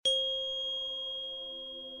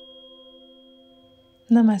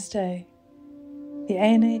Namaste, the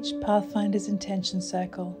ANH Pathfinder's Intention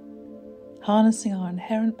Circle, harnessing our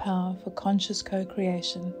inherent power for conscious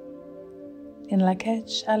co-creation. In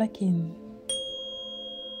Lakech Alakin.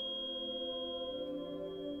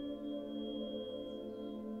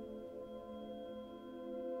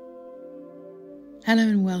 Hello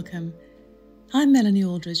and welcome. I'm Melanie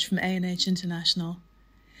Aldridge from ANH International.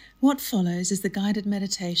 What follows is the guided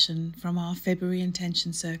meditation from our February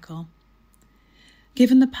Intention Circle.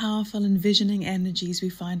 Given the powerful envisioning energies we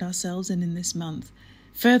find ourselves in this month,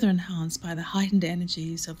 further enhanced by the heightened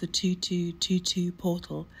energies of the 2222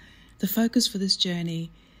 portal, the focus for this journey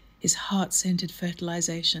is heart-centered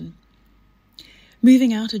fertilization.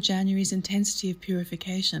 Moving out of January's intensity of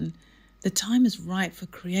purification, the time is right for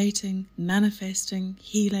creating, manifesting,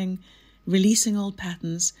 healing, releasing old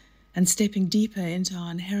patterns, and stepping deeper into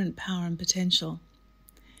our inherent power and potential.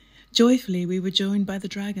 Joyfully, we were joined by the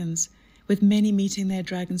dragons, with many meeting their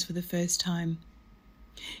dragons for the first time.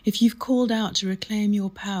 If you've called out to reclaim your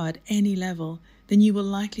power at any level, then you will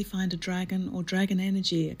likely find a dragon or dragon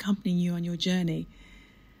energy accompanying you on your journey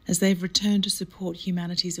as they've returned to support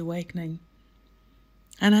humanity's awakening.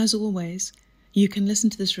 And as always, you can listen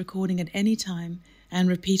to this recording at any time and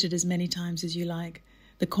repeat it as many times as you like.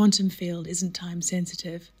 The quantum field isn't time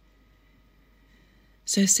sensitive.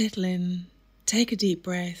 So settle in, take a deep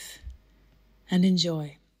breath, and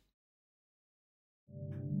enjoy.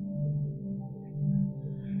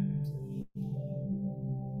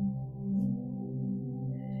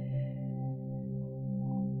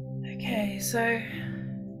 Okay, so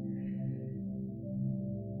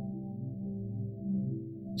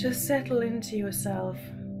just settle into yourself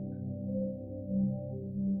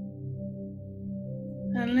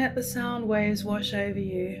and let the sound waves wash over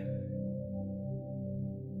you.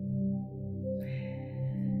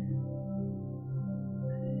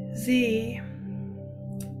 Z,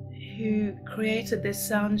 who created this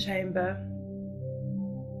sound chamber,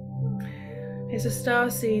 is a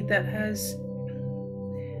starseed that has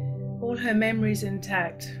all her memories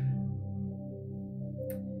intact,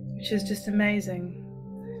 which is just amazing.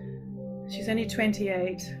 She's only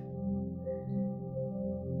 28,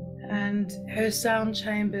 and her sound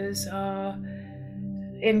chambers are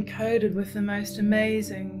encoded with the most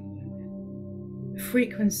amazing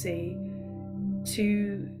frequency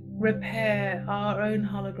to repair our own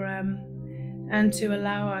hologram and to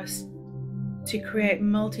allow us to create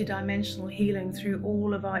multi-dimensional healing through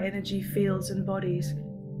all of our energy fields and bodies.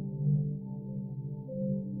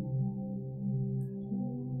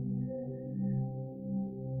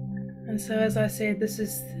 And so, as I said, this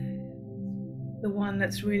is the one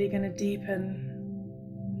that's really going to deepen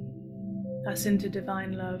us into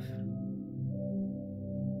divine love.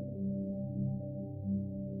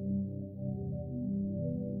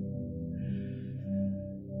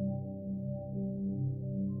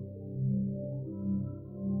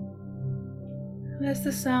 And as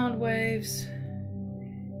the sound waves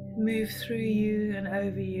move through you and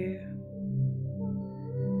over you,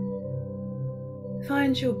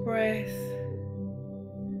 find your breath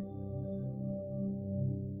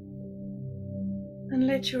and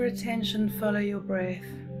let your attention follow your breath.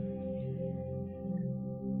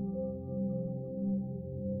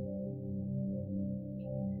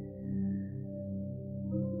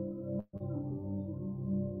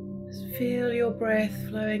 Just feel your breath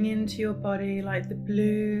flowing into your body like the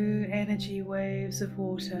blue energy waves of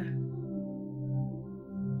water.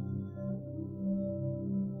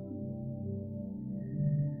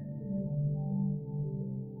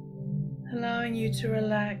 Allowing you to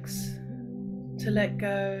relax, to let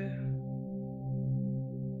go,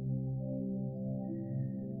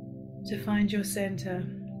 to find your center.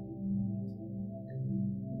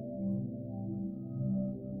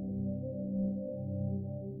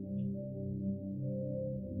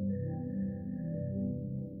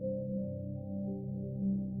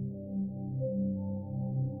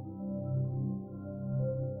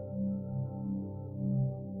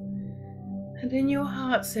 And in your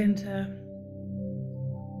heart center,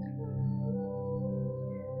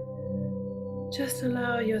 just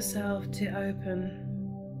allow yourself to open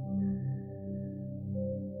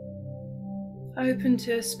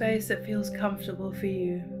to a space that feels comfortable for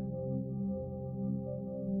you.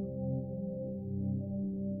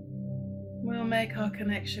 We'll make our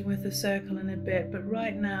connection with the circle in a bit, but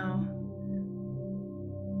right now,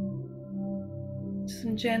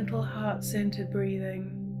 some gentle heart-centered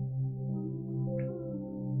breathing.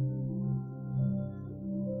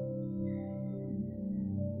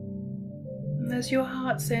 And as your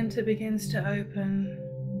heart center begins to open,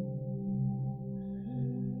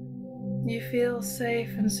 You feel safe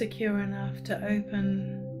and secure enough to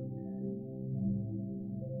open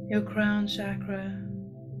your crown chakra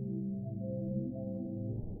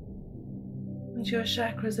and your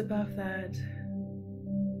chakras above that.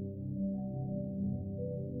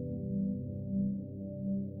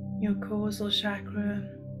 Your causal chakra,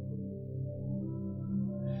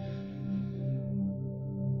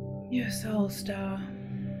 your soul star,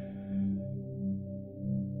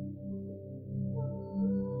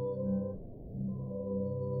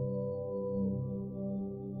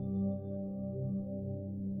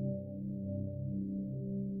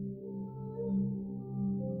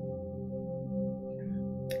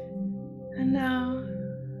 and now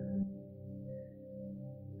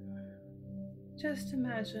just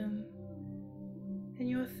imagine in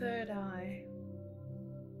your third eye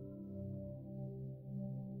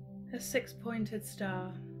a six-pointed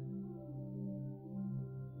star.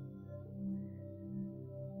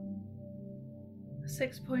 A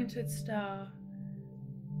six-pointed star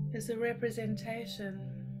is a representation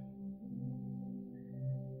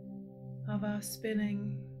of our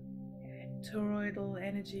spinning toroidal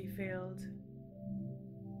energy field.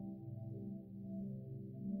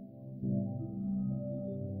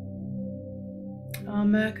 Our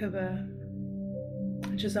Merkaba,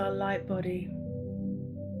 which is our light body.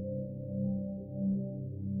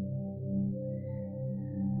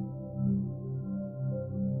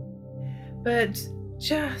 But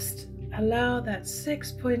just allow that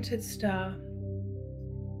six-pointed star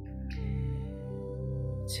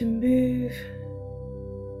to move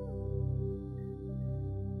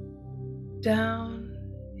down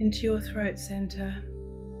into your throat center.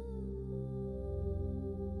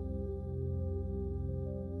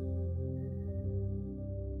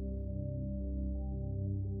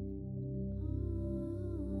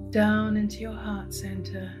 Down into your heart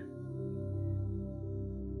center.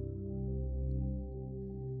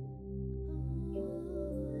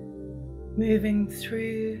 Moving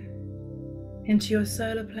through into your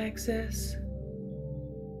solar plexus.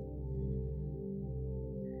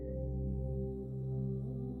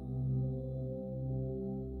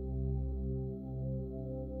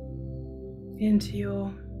 Into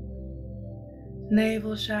your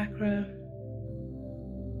navel chakra,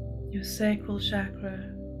 your sacral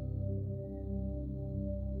chakra,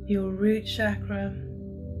 your root chakra,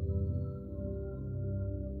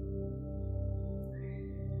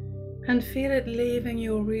 and feel it leaving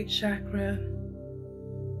your root chakra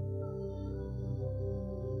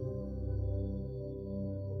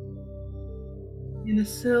in a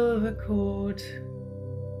silver cord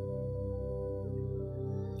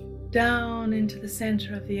down into the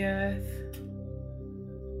center of the earth,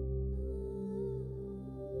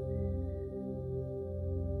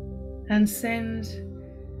 and send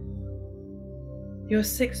your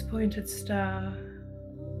six-pointed star,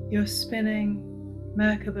 your spinning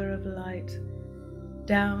Merkaba of light,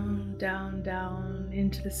 down, down, down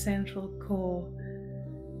into the central core,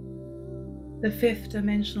 the fifth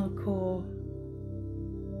dimensional core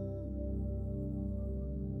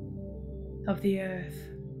of the earth.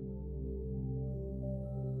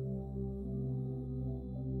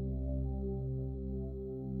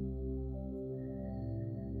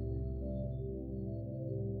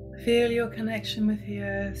 Feel your connection with the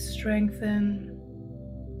earth strengthen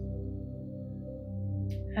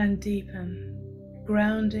and deepen,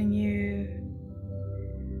 grounding you,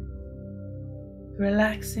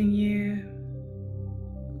 relaxing you,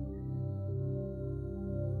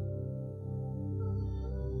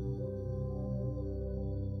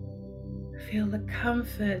 feel the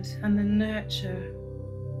comfort and the nurture,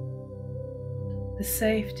 the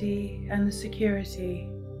safety and the security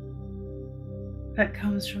that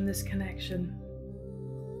comes from this connection.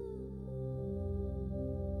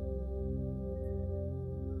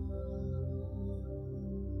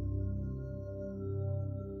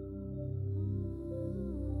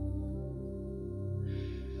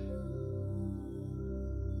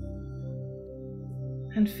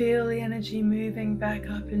 And feel the energy moving back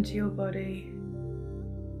up into your body.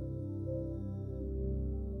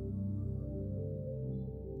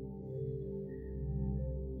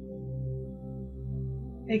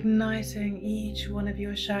 Igniting each one of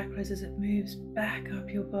your chakras as it moves back up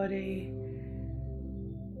your body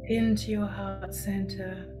into your heart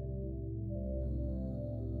center,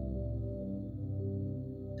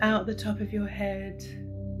 out the top of your head,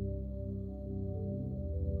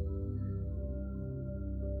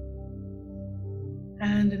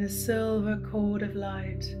 and in a silver cord of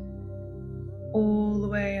light all the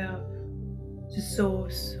way up to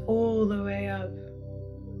source, all the way up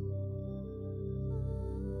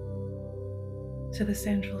to the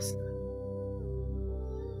central sun.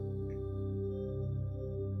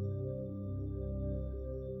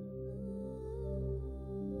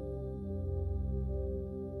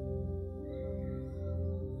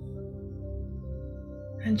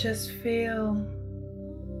 And just feel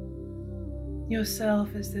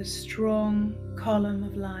yourself as this strong column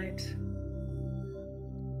of light,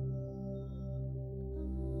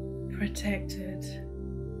 protected,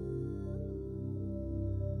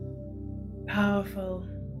 powerful,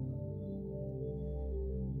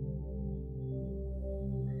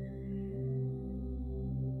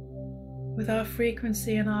 with our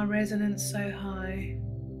frequency and our resonance so high,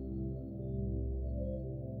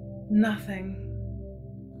 nothing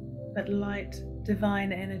but light,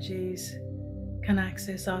 divine energies can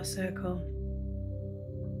access our circle.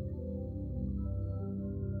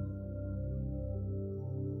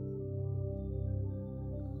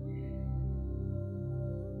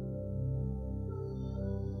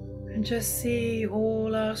 And just see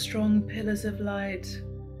all our strong pillars of light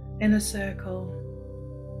in a circle,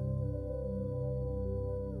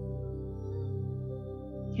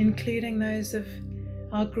 including those of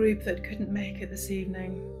our group that couldn't make it this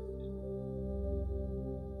evening.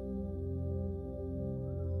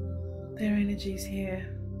 Their energies here.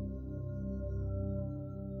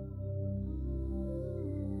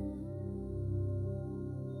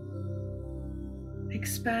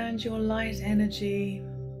 Expand your light energy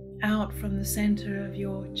out from the center of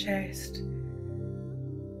your chest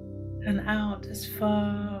and out as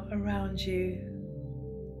far around you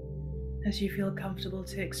as you feel comfortable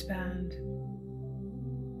to expand.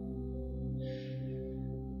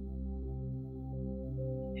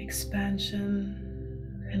 Expansion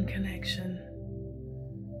and connection.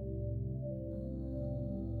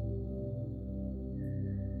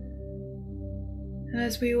 And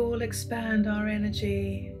as we all expand our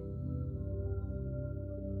energy,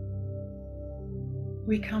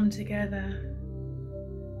 we come together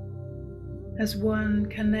as one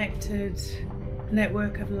connected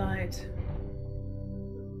network of light.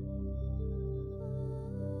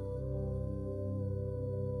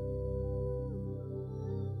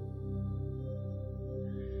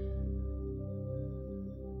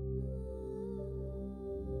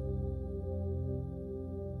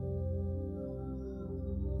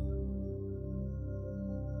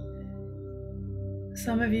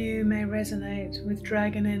 Some of you may resonate with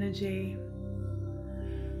dragon energy.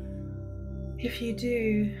 If you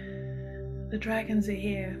do, the dragons are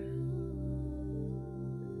here.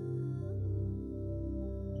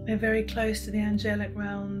 They're very close to the angelic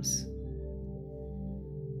realms,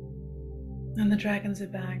 and the dragons are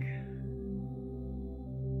back,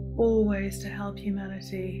 always to help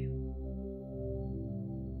humanity.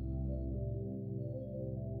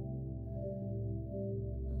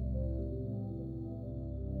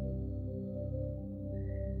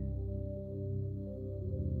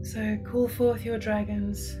 So call forth your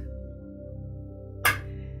dragons.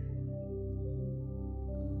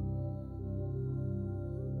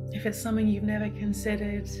 If it's something you've never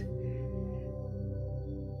considered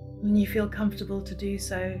and you feel comfortable to do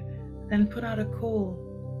so, then put out a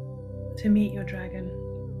call to meet your dragon.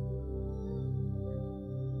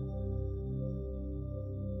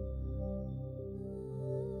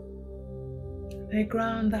 They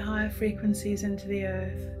ground the higher frequencies into the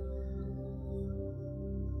earth.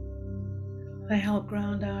 They help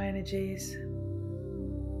ground our energies.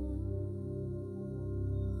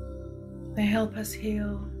 They help us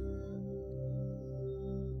heal.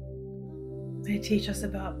 They teach us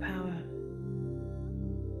about power.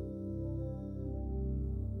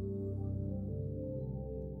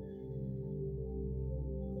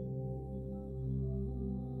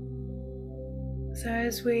 So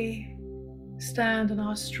as we stand on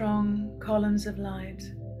our strong columns of light,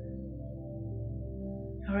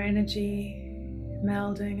 our energy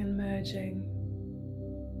melding and merging,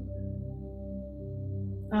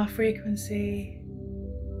 our frequency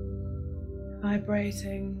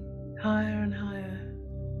vibrating higher and higher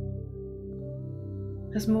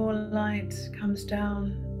as more light comes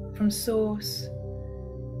down from source.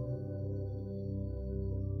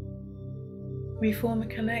 We form a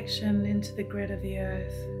connection into the grid of the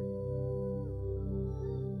earth.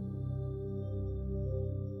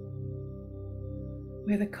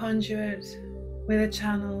 We're the conduit, we're the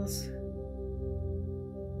channels,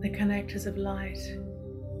 the connectors of light,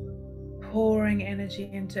 pouring energy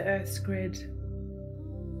into Earth's grid.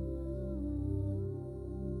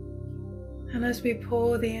 And as we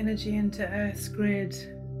pour the energy into Earth's grid,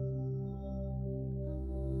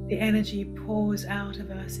 the energy pours out of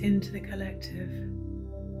us into the collective.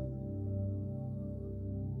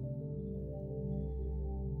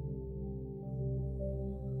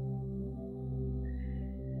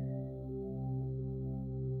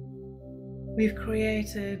 We've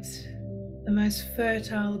created the most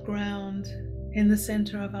fertile ground in the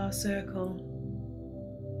center of our circle.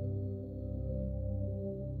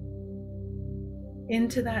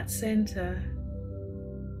 into that center,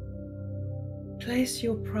 place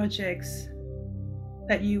your projects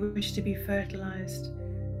that you wish to be fertilized.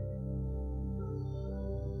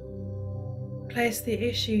 Place the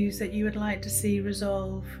issues that you would like to see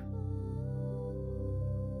resolve.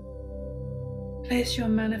 Place your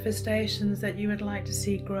manifestations that you would like to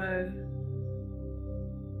see grow.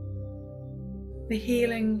 The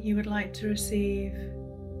healing you would like to receive.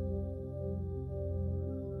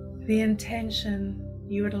 The intention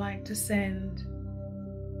you would like to send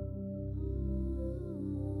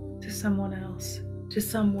to someone else, to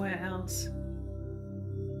somewhere else.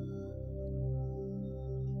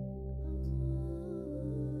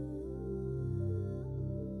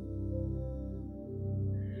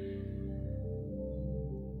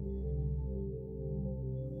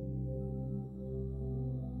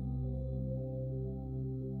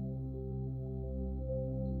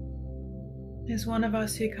 There's one of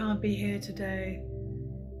us who can't be here today,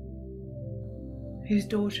 whose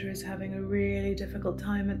daughter is having a really difficult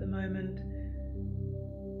time at the moment,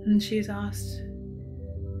 and she's asked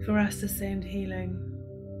for us to send healing.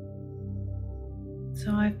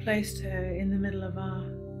 So I've placed her in the middle of our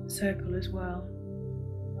circle as well.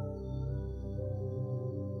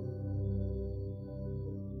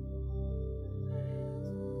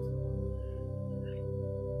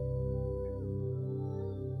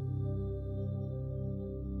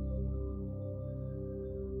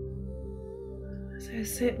 So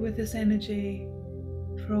sit with this energy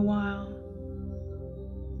for a while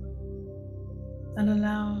and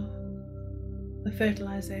allow the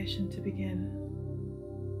fertilization to begin.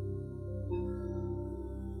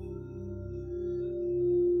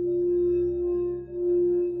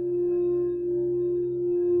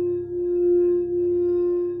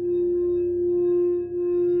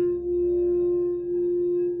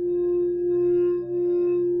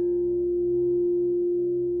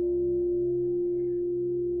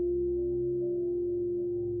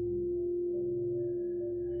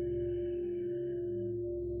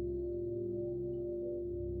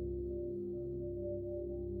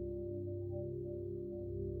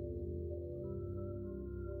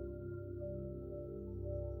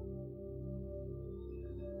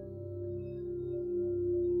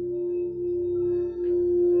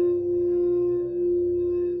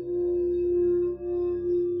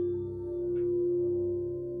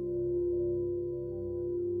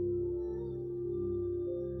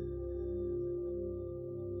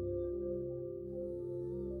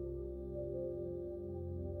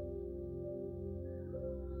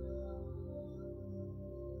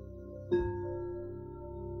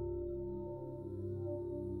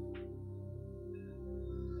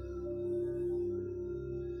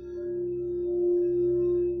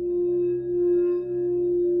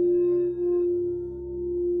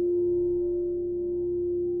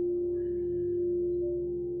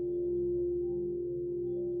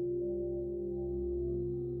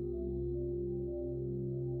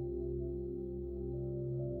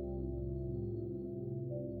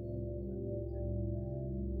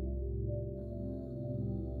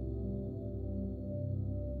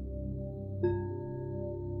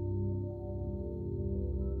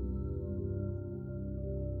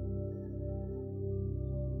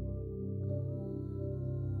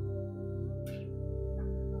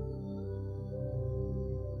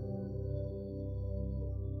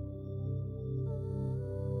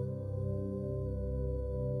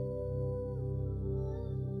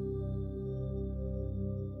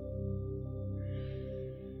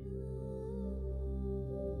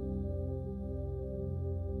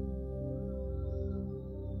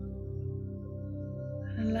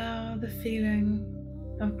 Allow the feeling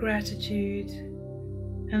of gratitude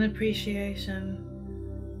and appreciation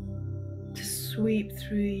to sweep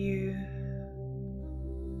through you,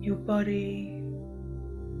 your body,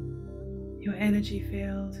 your energy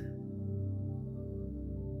field,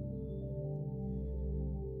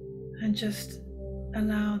 and just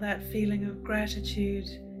allow that feeling of gratitude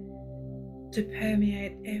to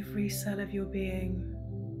permeate every cell of your being.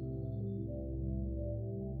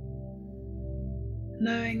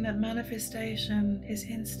 Knowing that manifestation is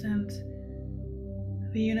instant,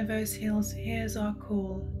 the universe hears our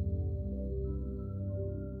call.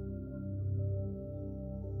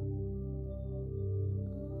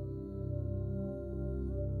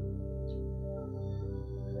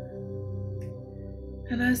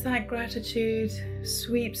 And as that gratitude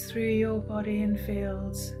sweeps through your body and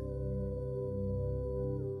fields,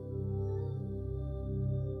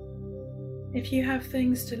 if you have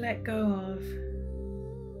things to let go of,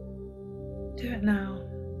 do it now.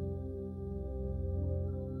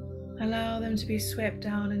 Allow them to be swept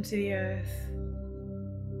down into the earth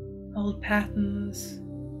old patterns,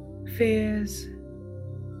 fears,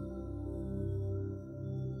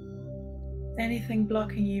 anything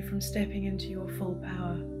blocking you from stepping into your full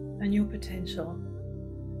power and your potential.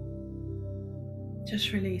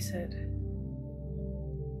 Just release it.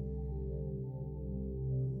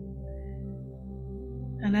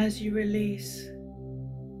 And as you release,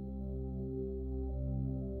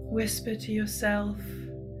 whisper to yourself,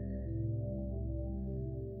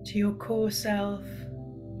 to your core self,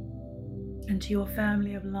 and to your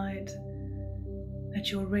family of light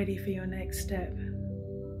that you're ready for your next step.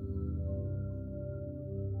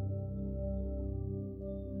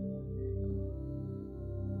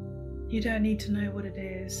 You don't need to know what it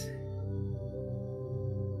is,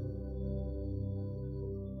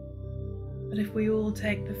 but if we all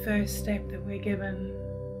take the first step that we're given,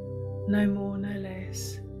 no more, no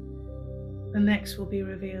less, the next will be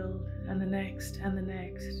revealed, and the next, and the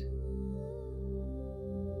next.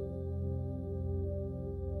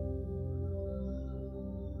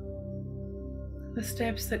 The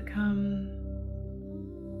steps that come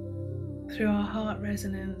through our heart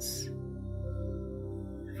resonance,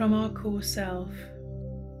 from our core self,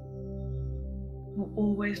 will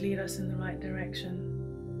always lead us in the right direction.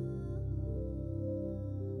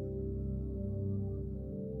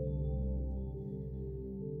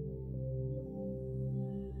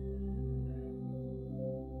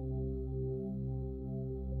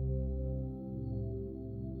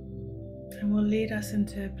 And will lead us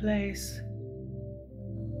into a place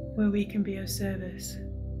where we can be of service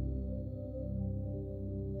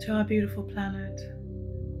to our beautiful planet,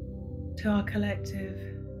 to our collective,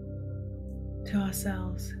 to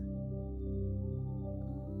ourselves.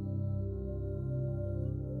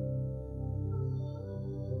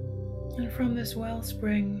 And from this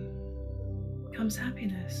wellspring comes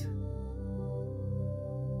happiness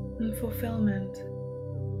and fulfillment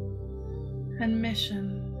and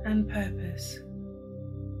mission and purpose.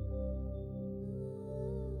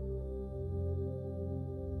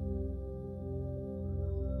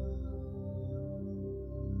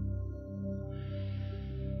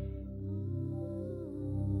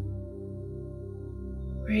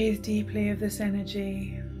 Breathe deeply of this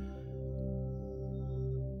energy,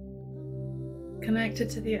 connected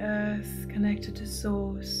to the earth, connected to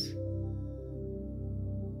source,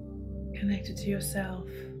 connected to yourself.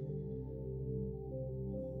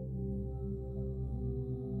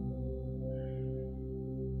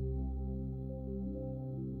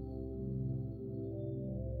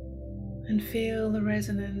 And feel the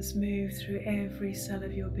resonance move through every cell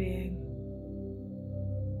of your being.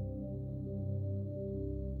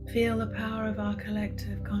 Feel the power of our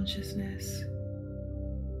collective consciousness.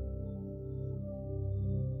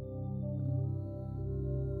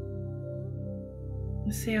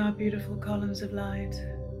 And see our beautiful columns of light.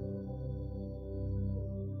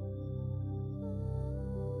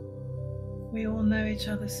 We all know each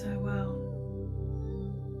other so well.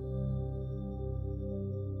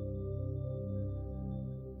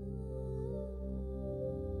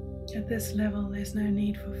 At this level, there's no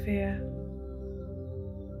need for fear.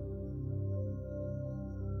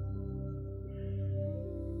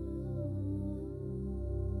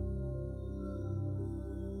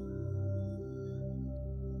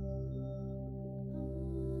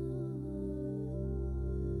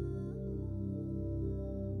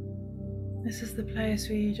 This is the place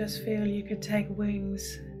where you just feel you could take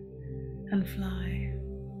wings and fly.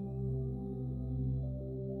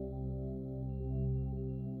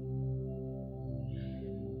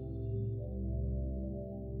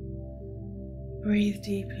 Breathe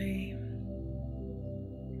deeply.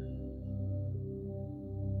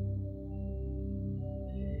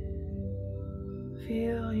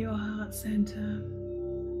 Feel your heart center.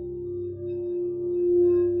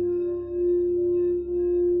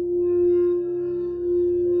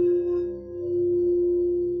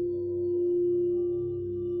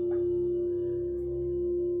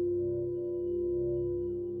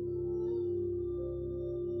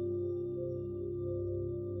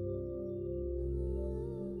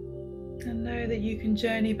 And know that you can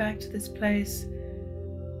journey back to this place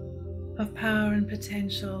of power and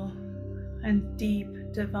potential and deep,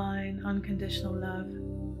 divine, unconditional love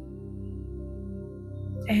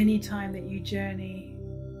anytime that you journey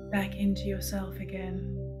back into yourself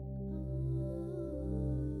again.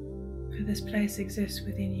 For this place exists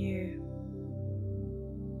within you.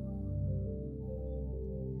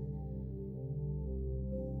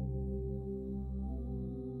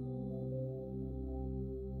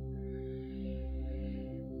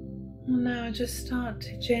 Now just start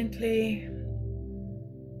to gently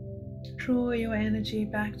draw your energy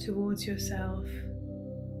back towards yourself,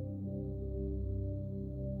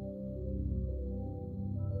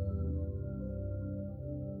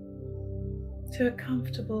 to a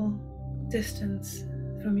comfortable distance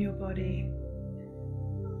from your body.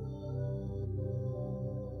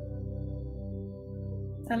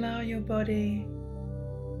 Allow your body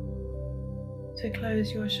to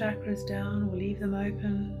close your chakras down or leave them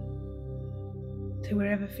open to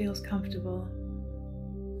wherever feels comfortable.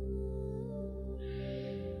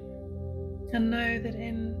 And know that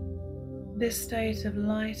in this state of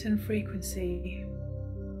light and frequency,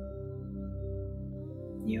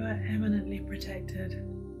 you are eminently protected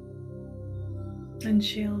and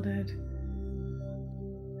shielded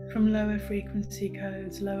from lower frequency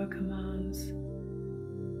codes, lower commands,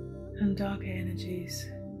 and darker energies.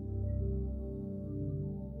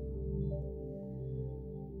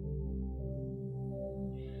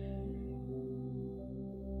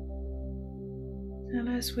 And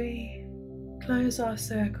as we close our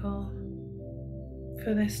circle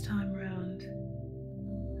for this time round,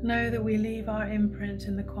 know that we leave our imprint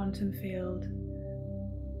in the quantum field,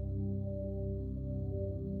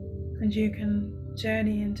 and you can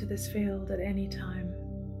journey into this field at any time.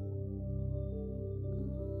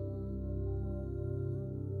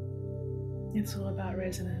 It's all about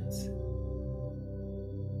resonance.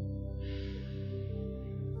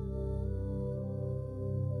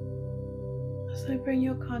 So bring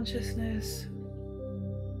your consciousness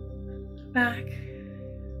back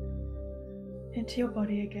into your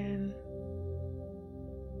body again,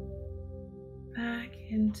 back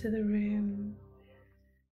into the room.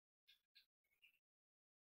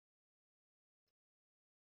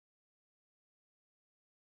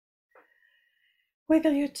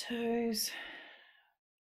 Wiggle your toes,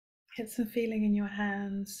 get some feeling in your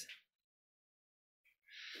hands.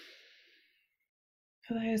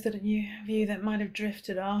 For those of you that might have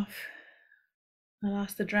drifted off, I'll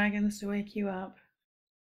ask the dragons to wake you up.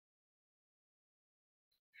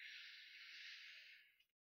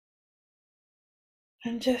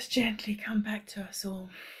 And just gently come back to us all.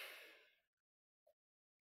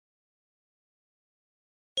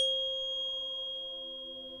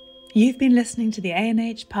 You've been listening to the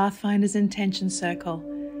ANH Pathfinder's Intention Circle,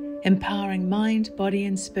 empowering mind, body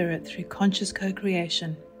and spirit through conscious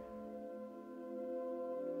co-creation.